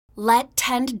Let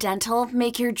Tend Dental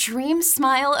make your dream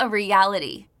smile a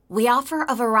reality. We offer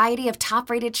a variety of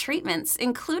top-rated treatments,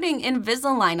 including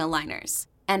Invisalign aligners.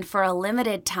 And for a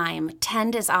limited time,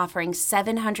 Tend is offering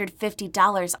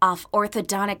 $750 off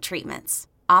orthodontic treatments.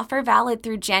 Offer valid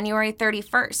through January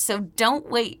 31st, so don't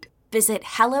wait. Visit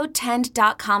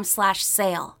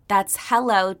hellotend.com/sale. That's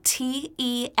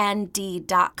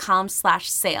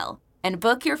hellotend.com/sale. And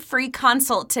book your free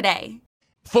consult today.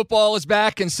 Football is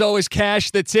back, and so is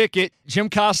Cash the Ticket. Jim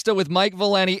Costa with Mike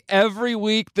Valeni every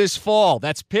week this fall.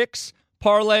 That's picks,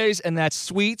 parlays, and that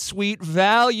sweet, sweet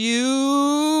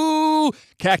value,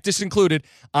 Cactus included,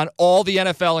 on all the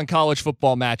NFL and college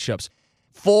football matchups.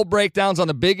 Full breakdowns on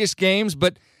the biggest games,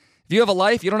 but if you have a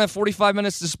life, you don't have 45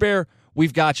 minutes to spare,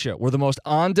 we've got you. We're the most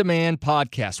on-demand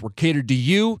podcast. We're catered to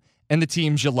you and the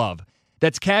teams you love.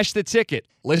 That's Cash the Ticket.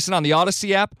 Listen on the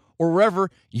Odyssey app or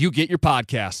wherever you get your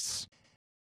podcasts.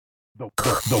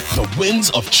 The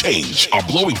winds of change are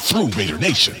blowing through Raider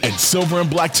Nation, and Silver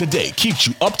and Black Today keeps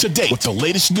you up to date with the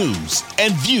latest news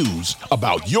and views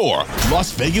about your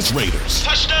Las Vegas Raiders.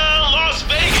 Touchdown, Las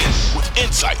Vegas! With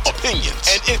insight, opinions,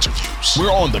 and interviews.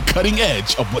 We're on the cutting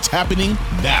edge of what's happening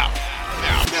now.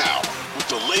 With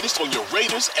the latest on your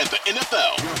Raiders and the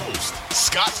NFL. Your hosts,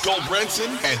 Scott Goldbranson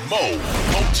and Mo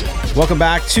Moulton. Welcome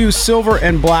back to Silver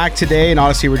and Black Today, an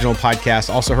Odyssey original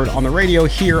podcast, also heard on the radio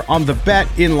here on The Bet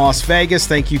in Las Vegas.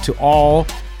 Thank you to all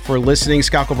for listening.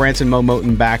 Scott Goldbranson, Mo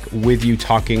Moulton back with you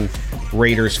talking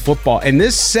Raiders football. In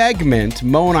this segment,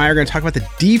 Mo and I are going to talk about the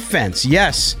defense.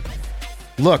 Yes,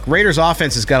 look, Raiders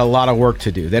offense has got a lot of work to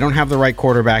do. They don't have the right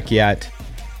quarterback yet.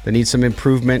 They need some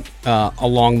improvement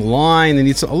along the line. They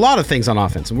need a lot of things on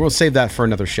offense, and we'll save that for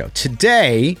another show.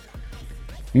 Today,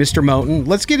 Mr. Moulton,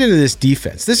 let's get into this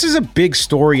defense. This is a big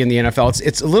story in the NFL.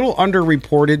 It's a little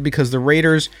underreported because the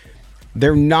Raiders,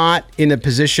 they're not in a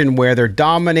position where they're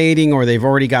dominating or they've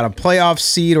already got a playoff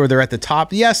seed or they're at the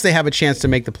top. Yes, they have a chance to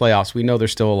make the playoffs. We know they're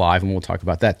still alive, and we'll talk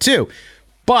about that too.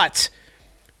 But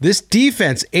this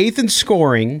defense, 8th in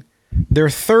scoring, they're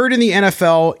 3rd in the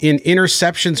NFL in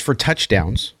interceptions for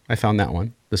touchdowns. I found that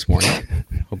one this morning.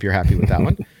 Hope you're happy with that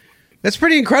one. That's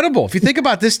pretty incredible. If you think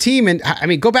about this team, and I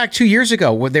mean, go back 2 years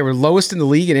ago where they were lowest in the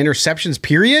league in interceptions,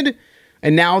 period.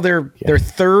 And now they're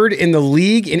 3rd in the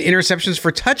league in interceptions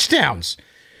for touchdowns.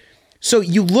 So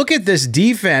you look at this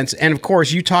defense, and of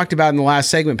course, you talked about in the last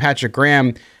segment, Patrick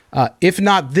Graham, if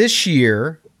not this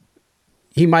year,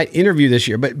 he might interview this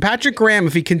year. But Patrick Graham,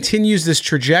 if he continues this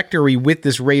trajectory with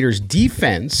this Raiders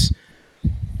defense,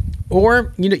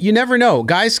 or you never know.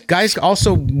 Guys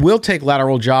also will take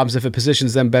lateral jobs if it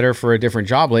positions them better for a different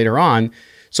job later on.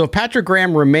 So if Patrick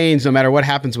Graham remains, no matter what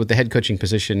happens with the head coaching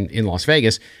position in Las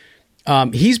Vegas,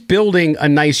 he's building a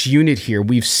nice unit here.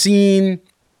 We've seen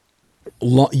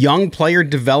young player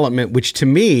development, which to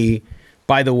me,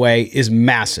 by the way, is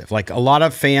massive. Like a lot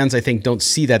of fans, I think, don't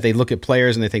see that. They look at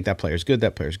players and they think that player's good,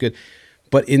 that player's good.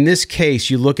 But in this case,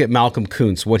 you look at Malcolm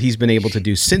Kuntz, what he's been able to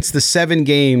do since the 7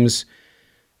 games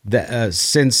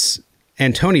since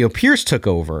Antonio Pierce took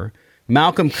over.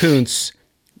 Malcolm Kuntz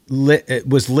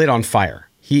was lit on fire.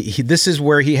 This is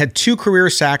where he had 2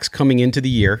 career sacks coming into the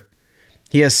year.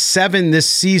 He has 7 this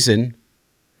season,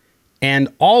 and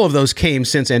all of those came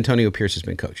since Antonio Pierce has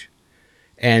been coach.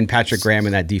 And Patrick Graham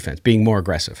in that defense being more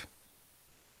aggressive.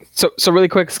 So really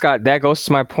quick, Scott, that goes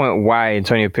to my point why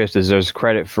Antonio Pierce deserves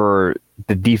credit for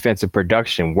the defensive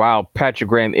production. While Patrick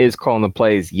Graham is calling the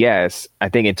plays, yes, I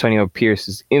think Antonio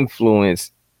Pierce's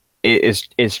influence is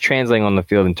translating on the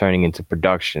field and turning into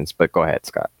productions. But go ahead,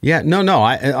 Scott. Yeah, no,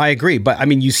 I agree. But I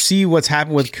mean, you see what's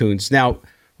happened with Kuntz. Now,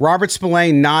 Robert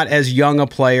Spillane, not as young a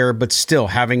player, but still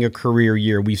having a career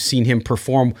year. We've seen him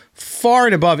perform far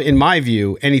and above, in my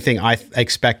view, anything I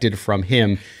expected from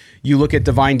him. You look at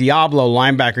Divine Diablo,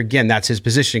 linebacker, again, that's his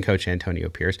position coach, Antonio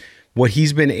Pierce, what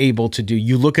he's been able to do.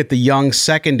 You look at the young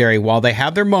secondary, while they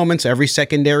have their moments, every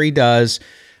secondary does,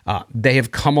 they have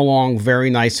come along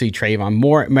very nicely.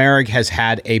 Trayvon Merrick has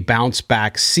had a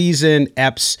bounce-back season.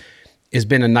 Epps has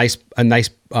been a nice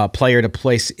player to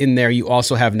place in there. You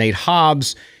also have Nate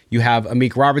Hobbs. You have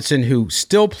Amik Robertson, who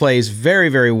still plays very,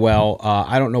 very well.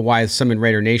 I don't know why some in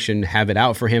Raider Nation have it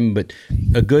out for him, but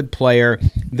a good player.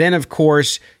 Then, of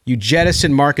course, you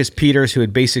jettison Marcus Peters, who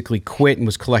had basically quit and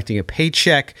was collecting a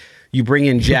paycheck. You bring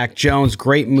in Jack Jones.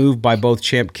 Great move by both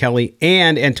Champ Kelly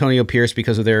and Antonio Pierce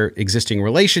because of their existing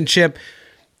relationship.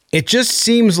 It just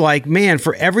seems like, man,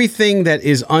 for everything that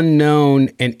is unknown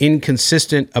and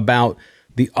inconsistent about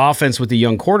the offense with the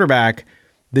young quarterback,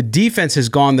 the defense has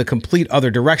gone the complete other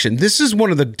direction. This is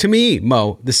one of the, to me,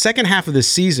 Mo, the second half of the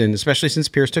season, especially since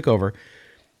Pierce took over,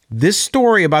 this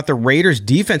story about the Raiders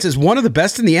defense is one of the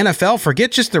best in the NFL.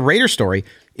 Forget just the Raiders story.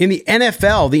 In the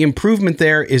NFL, the improvement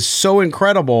there is so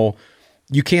incredible,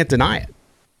 you can't deny it.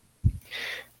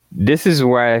 This is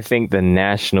where I think the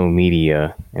national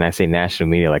media, and I say national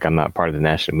media like I'm not part of the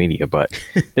national media, but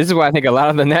this is why I think a lot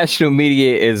of the national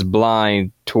media is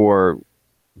blind toward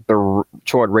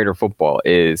Raider football.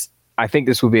 Is I think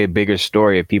this would be a bigger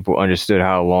story if people understood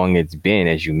how long it's been,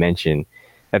 as you mentioned,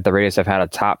 that the Raiders have had a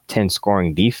top 10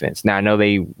 scoring defense. Now, I know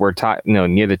they were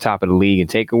near the top of the league in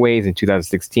takeaways in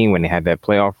 2016 when they had that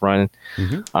playoff run.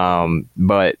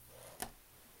 But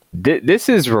this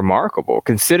is remarkable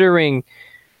considering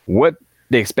what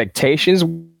the expectations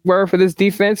were for this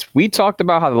defense. We talked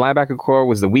about how the linebacker core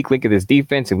was the weak link of this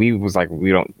defense, and we was like,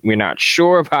 we're not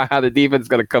sure about how the defense is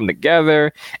going to come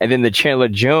together. And then the Chandler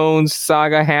Jones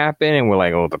saga happened, and we're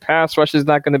like, oh, the pass rush is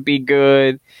not going to be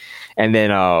good. And then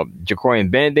Jacorian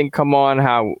Bennett didn't come on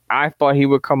how I thought he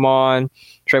would come on.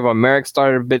 Trayvon Merrick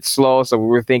started a bit slow, so we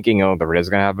were thinking, oh, the Raiders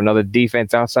are going to have another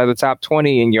defense outside the top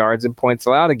 20 in yards and points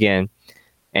allowed again.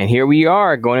 And here we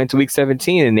are going into week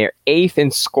 17, and they're 8th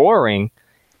in scoring.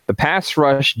 The pass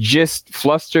rush just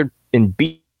flustered and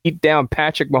beat down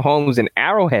Patrick Mahomes in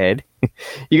Arrowhead.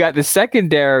 You got the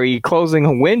secondary closing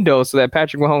a window so that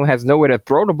Patrick Mahomes has nowhere to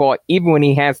throw the ball, even when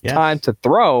he has time to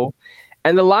throw.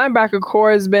 And the linebacker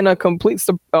core has been a complete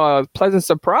pleasant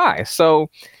surprise. So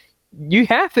you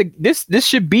have to this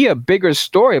should be a bigger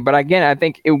story. But again, I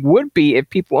think it would be if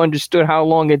people understood how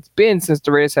long it's been since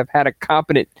the Raiders have had a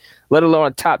competent, let alone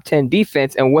a top 10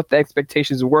 defense, and what the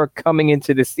expectations were coming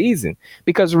into the season.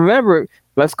 Because remember,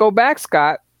 let's go back,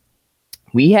 Scott.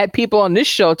 We had people on this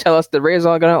show tell us the Raiders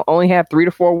are going to only have 3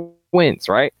 to 4 wins,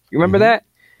 right? You remember that?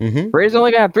 Raiders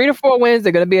only going to have 3 to 4 wins.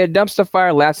 They're going to be a dumpster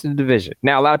fire last in the division.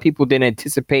 Now, a lot of people didn't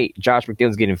anticipate Josh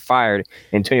McDaniels getting fired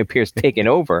and Antonio Pierce taking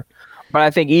over. But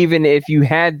I think even if you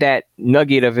had that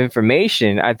nugget of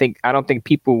information, I don't think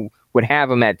people would have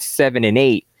them at 7 and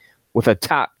 8 with a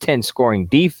top 10 scoring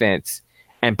defense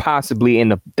and possibly in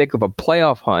the thick of a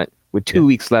playoff hunt with 2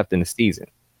 weeks left in the season.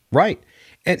 Right.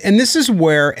 And this is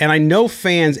where, and I know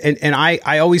fans, and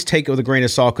I always take it with a grain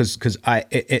of salt because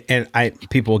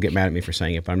people will get mad at me for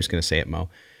saying it, but I'm just going to say it, Mo.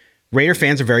 Raider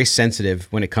fans are very sensitive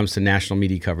when it comes to national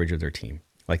media coverage of their team.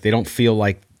 Like, they don't feel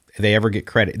like they ever get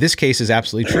credit. This case is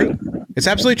absolutely true. It's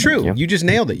absolutely true. Yeah. You just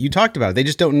nailed it. You talked about it. They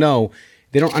just don't know.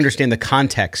 They don't understand the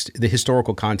context, the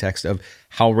historical context of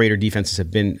how Raider defenses have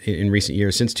been in recent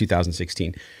years since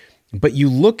 2016. But you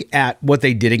look at what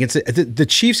they did against the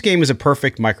Chiefs game is a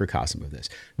perfect microcosm of this.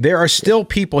 There are still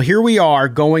people, here we are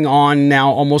going on now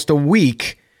almost a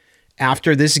week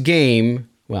after this game,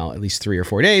 well, at least 3 or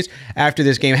 4 days after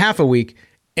this game, half a week,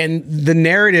 and the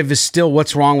narrative is still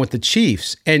what's wrong with the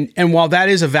Chiefs. And while that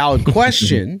is a valid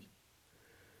question,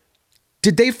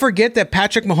 did they forget that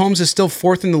Patrick Mahomes is still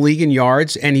 4th in the league in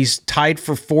yards and he's tied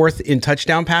for 4th in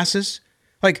touchdown passes?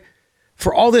 Like,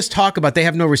 for all this talk about they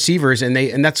have no receivers and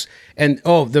the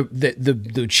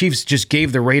Chiefs just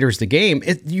gave the Raiders the game.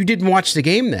 You didn't watch the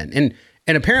game then,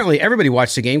 and apparently everybody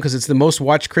watched the game because it's the most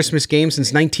watched Christmas game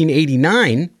since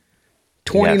 1989.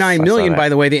 29 million, by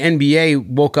the way. The NBA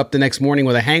woke up the next morning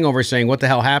with a hangover, saying, "What the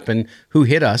hell happened? Who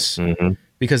hit us?"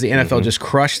 Because the NFL just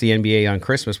crushed the NBA on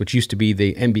Christmas, which used to be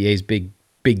the NBA's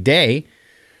big day.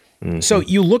 So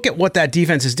you look at what that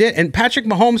defense did, and Patrick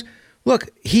Mahomes. Look,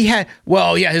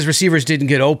 his receivers didn't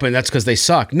get open. That's because they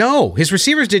suck. No, his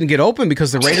receivers didn't get open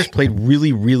because the Raiders played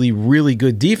really, really, really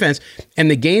good defense.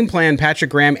 And the game plan Patrick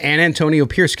Graham and Antonio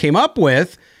Pierce came up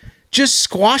with just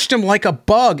squashed him like a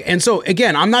bug. And so,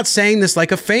 again, I'm not saying this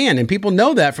like a fan, and people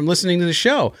know that from listening to the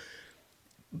show.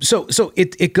 So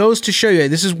it goes to show you,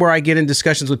 this is where I get in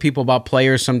discussions with people about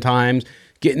players sometimes,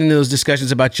 getting into those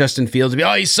discussions about Justin Fields.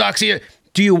 He sucks.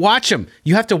 Do you watch him?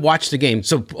 You have to watch the game.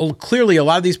 So clearly a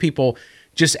lot of these people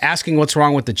just asking what's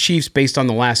wrong with the Chiefs based on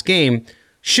the last game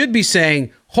should be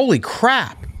saying, holy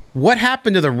crap, what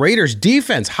happened to the Raiders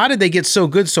defense? How did they get so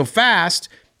good so fast?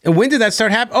 And when did that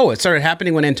start happening? Oh, it started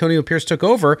happening when Antonio Pierce took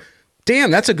over. Damn,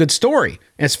 that's a good story.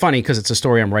 And it's funny because it's a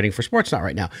story I'm writing for Sportsnet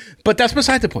right now. But that's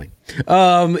beside the point.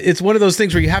 It's one of those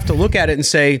things where you have to look at it and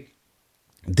say,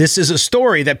 this is a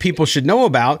story that people should know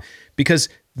about because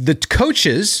the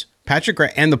coaches, Patrick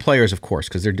Graham, and the players, of course,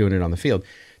 because they're doing it on the field,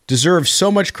 deserve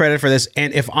so much credit for this.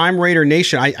 And if I'm Raider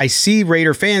Nation, I see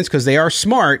Raider fans, because they are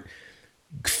smart,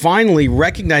 finally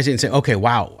recognize it and say, okay,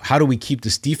 wow, how do we keep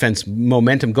this defense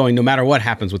momentum going no matter what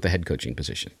happens with the head coaching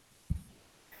position?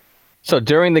 So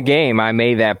during the game, I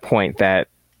made that point that,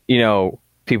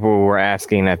 people were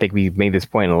asking, I think we made this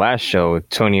point in the last show,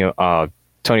 Tony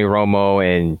Romo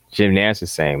and Jim Nantz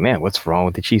was saying, man, what's wrong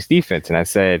with the Chiefs defense? And I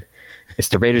said, It's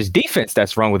the Raiders defense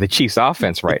that's wrong with the Chiefs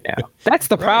offense right now. That's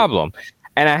the problem.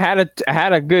 And I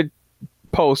had a good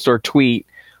post or tweet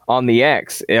on the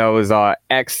X. It was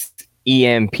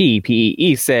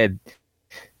XEMPPEE said,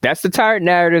 "That's the tired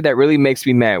narrative that really makes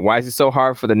me mad. Why is it so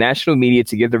hard for the national media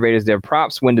to give the Raiders their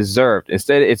props when deserved?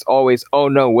 Instead, it's always, oh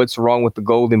no, what's wrong with the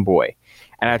Golden Boy?"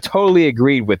 And I totally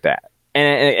agreed with that.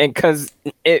 And because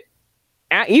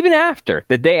even after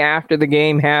the day after the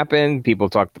game happened, people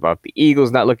talked about the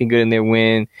Eagles not looking good in their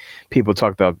win. People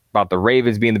talked about the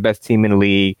Ravens being the best team in the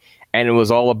league. And it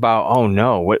was all about, oh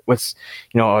no, what's,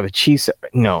 are the Chiefs,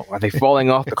 are they falling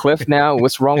off the cliff now?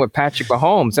 What's wrong with Patrick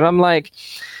Mahomes? And I'm like,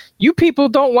 you people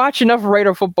don't watch enough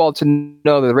Raider football to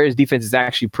know that the Raiders defense is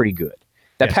actually pretty good.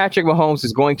 That Patrick Mahomes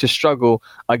is going to struggle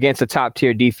against a top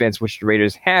tier defense, which the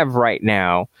Raiders have right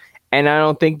now. And I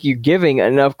don't think you're giving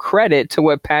enough credit to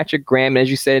what Patrick Graham, as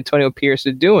you said, Antonio Pierce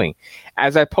are doing.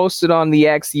 As I posted on the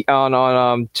X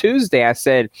on Tuesday, I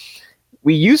said,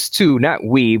 we used to, not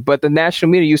we, but the national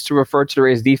media used to refer to the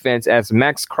Raiders defense as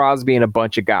Max Crosby and a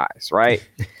bunch of guys, right?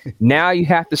 Now you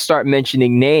have to start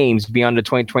mentioning names beyond the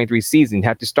 2023 season. You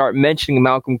have to start mentioning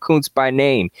Malcolm Kuntz by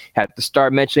name. You have to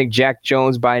start mentioning Jack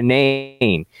Jones by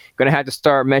name. Going to have to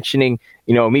start mentioning,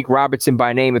 Meek Robertson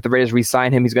by name. If the Raiders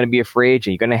re-sign him, he's going to be a free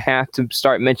agent. You're going to have to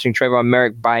start mentioning Trayvon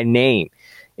Merrick by name.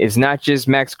 It's not just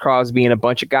Max Crosby and a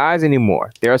bunch of guys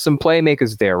anymore. There are some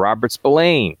playmakers there. Robert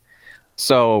Spillane.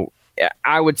 So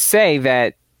I would say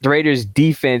that the Raiders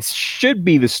defense should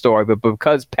be the story, but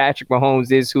because Patrick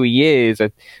Mahomes is who he is,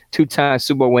 a two-time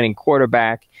Super Bowl winning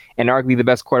quarterback and arguably the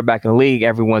best quarterback in the league,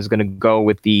 everyone's going to go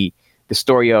with the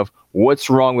story of what's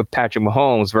wrong with Patrick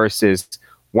Mahomes versus,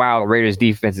 wow, the Raiders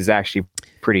defense is actually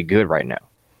pretty good right now.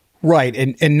 Right.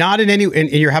 And not in any,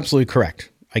 and you're absolutely correct.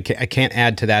 I can't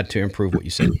add to that to improve what you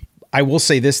said. I will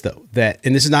say this though,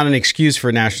 and this is not an excuse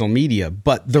for national media,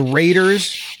 but the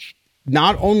Raiders,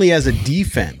 not only as a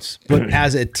defense, but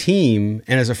as a team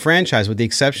and as a franchise, with the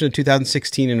exception of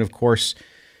 2016. And of course,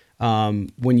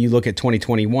 when you look at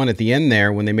 2021 at the end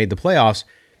there, when they made the playoffs,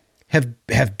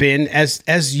 have been,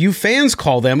 as you fans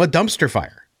call them, a dumpster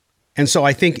fire. And so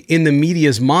I think in the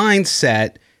media's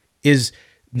mindset is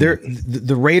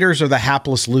the Raiders are the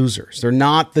hapless losers. They're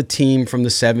not the team from the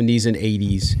 70s and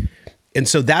 80s. And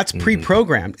so that's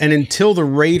pre-programmed. And until the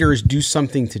Raiders do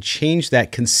something to change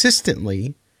that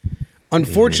consistently,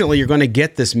 unfortunately, you're going to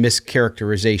get this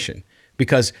mischaracterization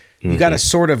because you got to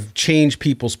sort of change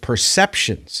people's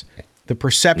perceptions. The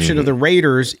perception of the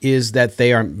Raiders is that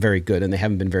they aren't very good and they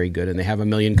haven't been very good and they have a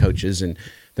million coaches and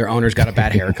their owner's got a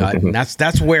bad haircut. And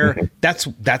that's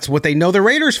what they know the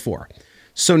Raiders for.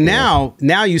 So now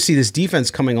you see this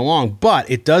defense coming along, but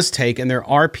it does take, and there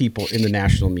are people in the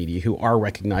national media who are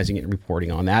recognizing it and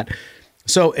reporting on that.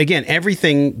 So again,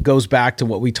 everything goes back to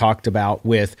what we talked about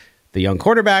with the young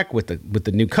quarterback, with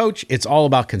the new coach. It's all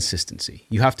about consistency.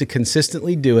 You have to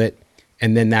consistently do it,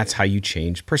 and then that's how you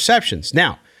change perceptions.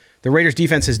 Now, the Raiders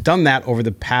defense has done that over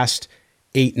the past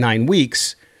 8-9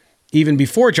 weeks. Even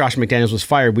before Josh McDaniels was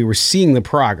fired, we were seeing the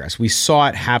progress. We saw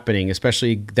it happening,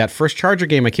 especially that first Charger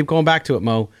game. I keep going back to it,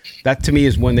 Mo. That, to me,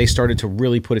 is when they started to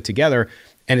really put it together,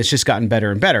 and it's just gotten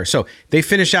better and better. So they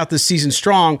finish out this season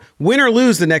strong. Win or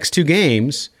lose the next two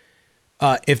games,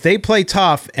 if they play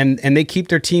tough and they keep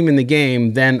their team in the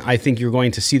game, then I think you're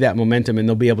going to see that momentum, and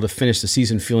they'll be able to finish the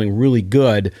season feeling really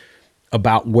good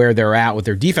about where they're at with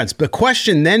their defense. The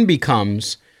question then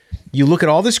becomes, you look at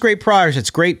all this great progress. It's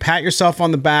great. Pat yourself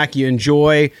on the back. You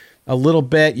enjoy a little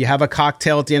bit. You have a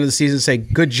cocktail at the end of the season. Say,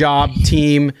 good job,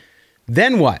 team.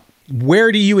 Then what?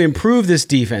 Where do you improve this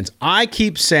defense? I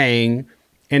keep saying,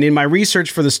 and in my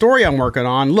research for the story I'm working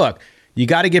on, look, you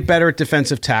got to get better at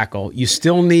defensive tackle. You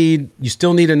still need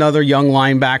another young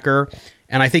linebacker,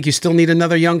 and I think you still need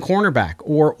another young cornerback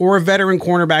or a veteran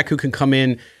cornerback who can come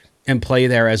in and play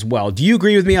there as well. Do you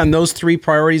agree with me on those three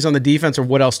priorities on the defense, or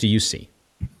what else do you see?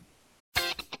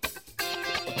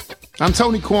 I'm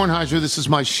Tony Kornheiser. This is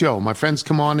my show. My friends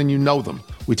come on and you know them.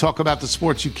 We talk about the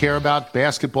sports you care about,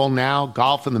 basketball now,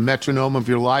 golf, and the metronome of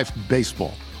your life,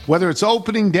 baseball. Whether it's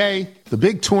opening day, the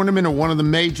big tournament, or one of the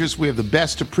majors, we have the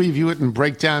best to preview it and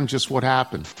break down just what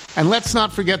happened. And let's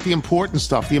not forget the important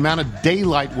stuff, the amount of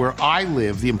daylight where I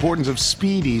live, the importance of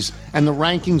Speedies, and the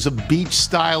rankings of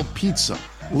beach-style pizza.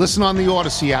 Listen on the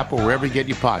Odyssey app or wherever you get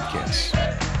your podcasts.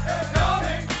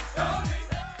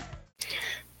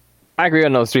 I agree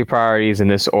on those three priorities in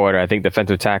this order. I think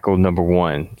defensive tackle, number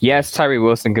one. Yes, Tyree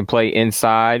Wilson can play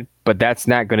inside, but that's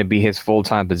not going to be his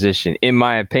full-time position. In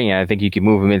my opinion, I think you can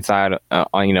move him inside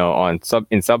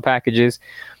in sub packages,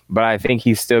 but I think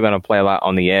he's still going to play a lot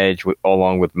on the edge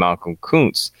along with Malcolm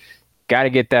Kuntz. Got to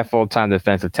get that full-time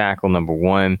defensive tackle, number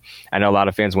one. I know a lot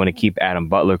of fans want to keep Adam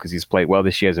Butler because he's played well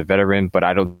this year as a veteran, but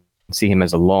I don't see him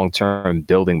as a long-term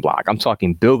building block. I'm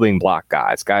talking building block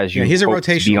guys you he's a hope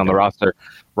to rotational be on the guy. roster.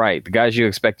 Right, the guys you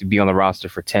expect to be on the roster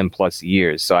for 10-plus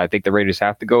years. So I think the Raiders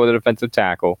have to go with a defensive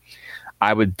tackle.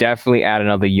 I would definitely add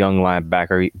another young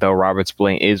linebacker, though Robert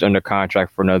Spillane is under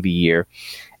contract for another year.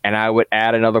 And I would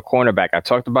add another cornerback. I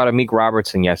talked about Amik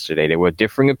Robertson yesterday. There were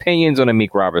differing opinions on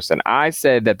Amik Robertson. I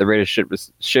said that the Raiders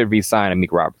should re-sign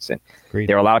Amik Robertson. Agreed.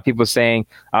 There were a lot of people saying,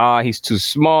 he's too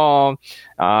small,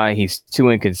 he's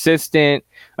too inconsistent.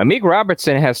 Amik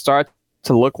Robertson has started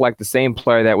to look like the same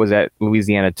player that was at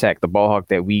Louisiana Tech, the ball hawk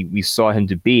that we saw him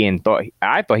to be, and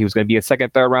I thought he was going to be a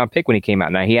second, third round pick when he came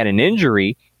out. Now, he had an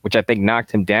injury, which I think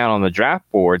knocked him down on the draft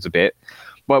boards a bit.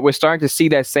 But we're starting to see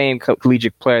that same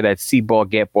collegiate player, that see-ball,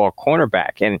 get-ball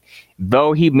cornerback. And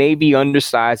though he may be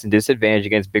undersized and disadvantaged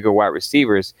against bigger wide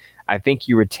receivers, I think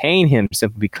you retain him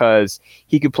simply because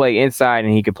he could play inside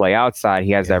and he could play outside.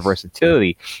 He has that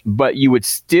versatility. But you would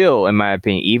still, in my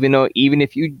opinion, even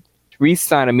if you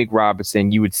re-sign Amik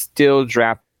Robertson, you would still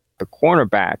draft the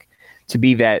cornerback to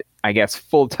be that, I guess,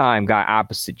 full-time guy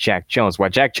opposite Jack Jones. While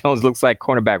Jack Jones looks like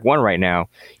cornerback one right now,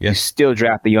 you still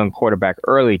draft the young quarterback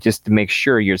early just to make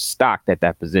sure you're stocked at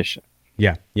that position.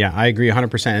 Yeah, I agree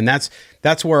 100%. And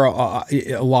that's where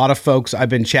a lot of folks I've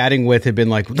been chatting with have been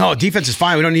like, no, defense is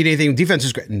fine. We don't need anything. Defense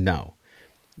is great. No.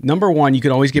 Number one, you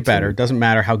can always get better. It doesn't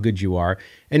matter how good you are.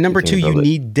 And number two, you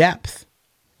need depth.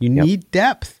 You need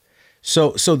depth. So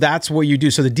that's what you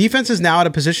do. So the defense is now at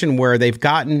a position where they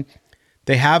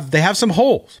have some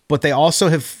holes, but they also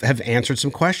have answered some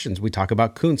questions. We talk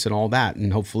about Kuntz and all that,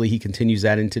 and hopefully he continues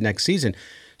that into next season.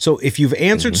 So if you've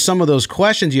answered some of those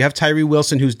questions, you have Tyree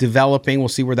Wilson who's developing. We'll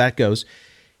see where that goes.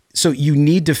 So you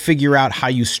need to figure out how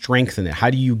you strengthen it. How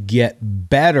do you get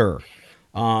better?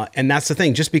 And that's the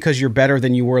thing. Just because you're better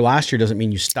than you were last year doesn't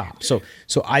mean you stop. So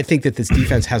I think that this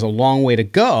defense has a long way to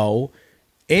go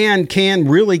and can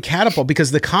really catapult,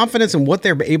 because the confidence in what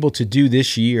they're able to do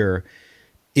this year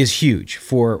is huge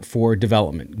for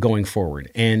development going forward.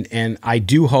 And I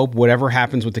do hope whatever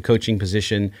happens with the coaching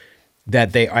position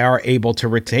that they are able to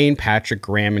retain Patrick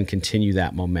Graham and continue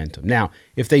that momentum. Now,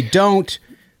 if they don't,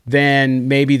 then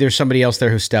maybe there's somebody else there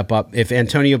who step up. If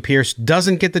Antonio Pierce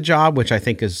doesn't get the job, which I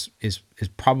think is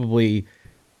probably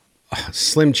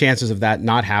slim chances of that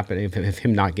not happening, if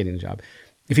him not getting the job.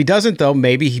 If he doesn't, though,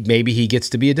 maybe he gets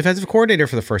to be a defensive coordinator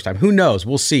for the first time. Who knows?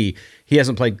 We'll see. He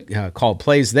hasn't called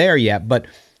plays there yet, but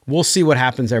we'll see what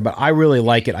happens there. But I really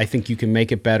like it. I think you can make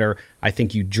it better. I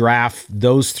think you draft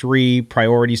those three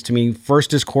priorities to me.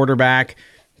 First is quarterback.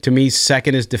 To me,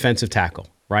 second is defensive tackle,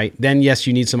 right? Then, yes,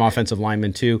 you need some offensive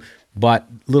linemen too, but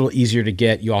a little easier to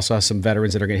get. You also have some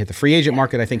veterans that are going to hit the free agent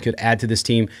market, I think could add to this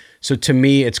team. So to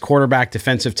me, it's quarterback,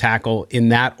 defensive tackle in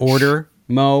that order,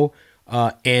 Mo.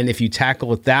 And if you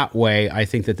tackle it that way, I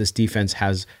think that this defense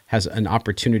has an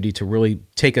opportunity to really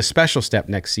take a special step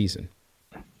next season.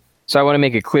 So I want to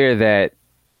make it clear that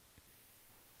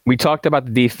we talked about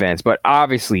the defense, but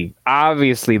obviously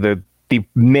the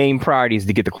main priority is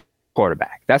to get the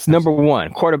quarterback. That's number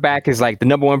one. Quarterback is like the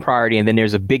number one priority, and then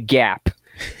there's a big gap.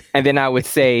 And then I would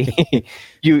say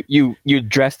you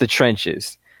address the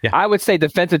trenches. Yeah. I would say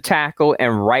defensive tackle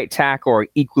and right tackle are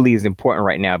equally as important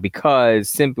right now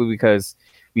because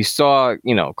we saw,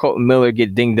 Colton Miller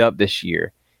get dinged up this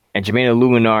year, and Jermaine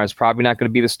Luminar is probably not going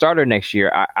to be the starter next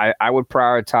year. I would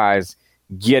prioritize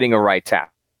getting a right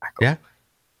tackle. Yeah.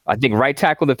 I think right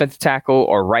tackle, defensive tackle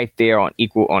are right there on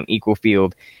equal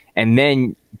field. And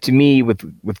then to me, with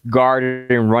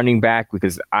guard and running back,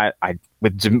 because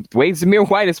with the way Zamir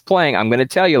White is playing, I'm going to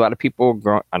tell you, a lot of people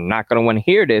are not going to want to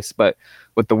hear this, but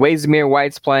with the way Zamir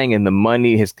White's playing and the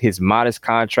money, his modest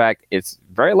contract, it's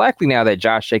very likely now that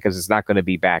Josh Jacobs is not going to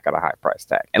be back at a high price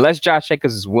tag. Unless Josh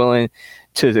Jacobs is willing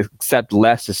to accept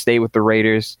less to stay with the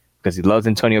Raiders because he loves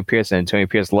Antonio Pierce and Antonio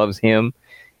Pierce loves him.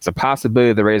 It's a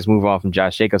possibility the Raiders move on from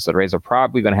Josh Jacobs, so the Raiders are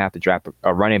probably going to have to draft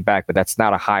a running back, but that's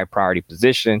not a high priority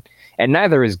position. And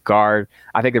neither is guard.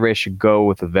 I think the Raiders should go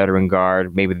with a veteran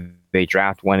guard. Maybe they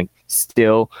draft one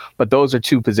still, but those are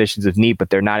two positions of need, but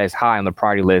they're not as high on the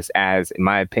priority list as, in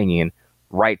my opinion,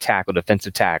 right tackle,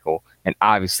 defensive tackle, and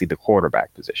obviously the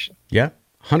quarterback position. Yeah,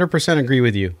 100% agree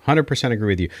with you. 100% agree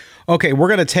with you. Okay, we're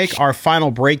going to take our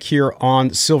final break here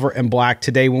on Silver and Black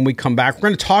today. When we come back, we're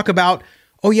going to talk about,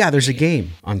 there's a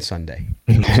game on Sunday.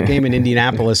 There's a game in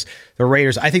Indianapolis. The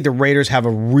Raiders, I think the Raiders have a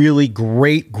really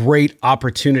great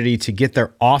opportunity to get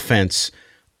their offense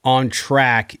on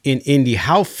track in Indy.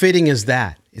 How fitting is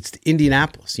that? It's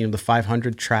Indianapolis, the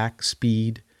 500 track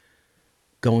speed,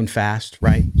 going fast,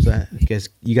 right? So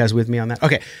you guys with me on that?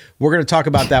 Okay, we're going to talk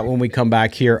about that when we come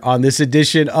back here on this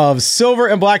edition of Silver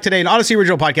and Black Today, an Odyssey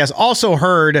original podcast, also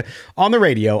heard on the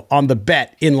radio on The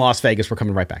Bet in Las Vegas. We're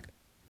coming right back.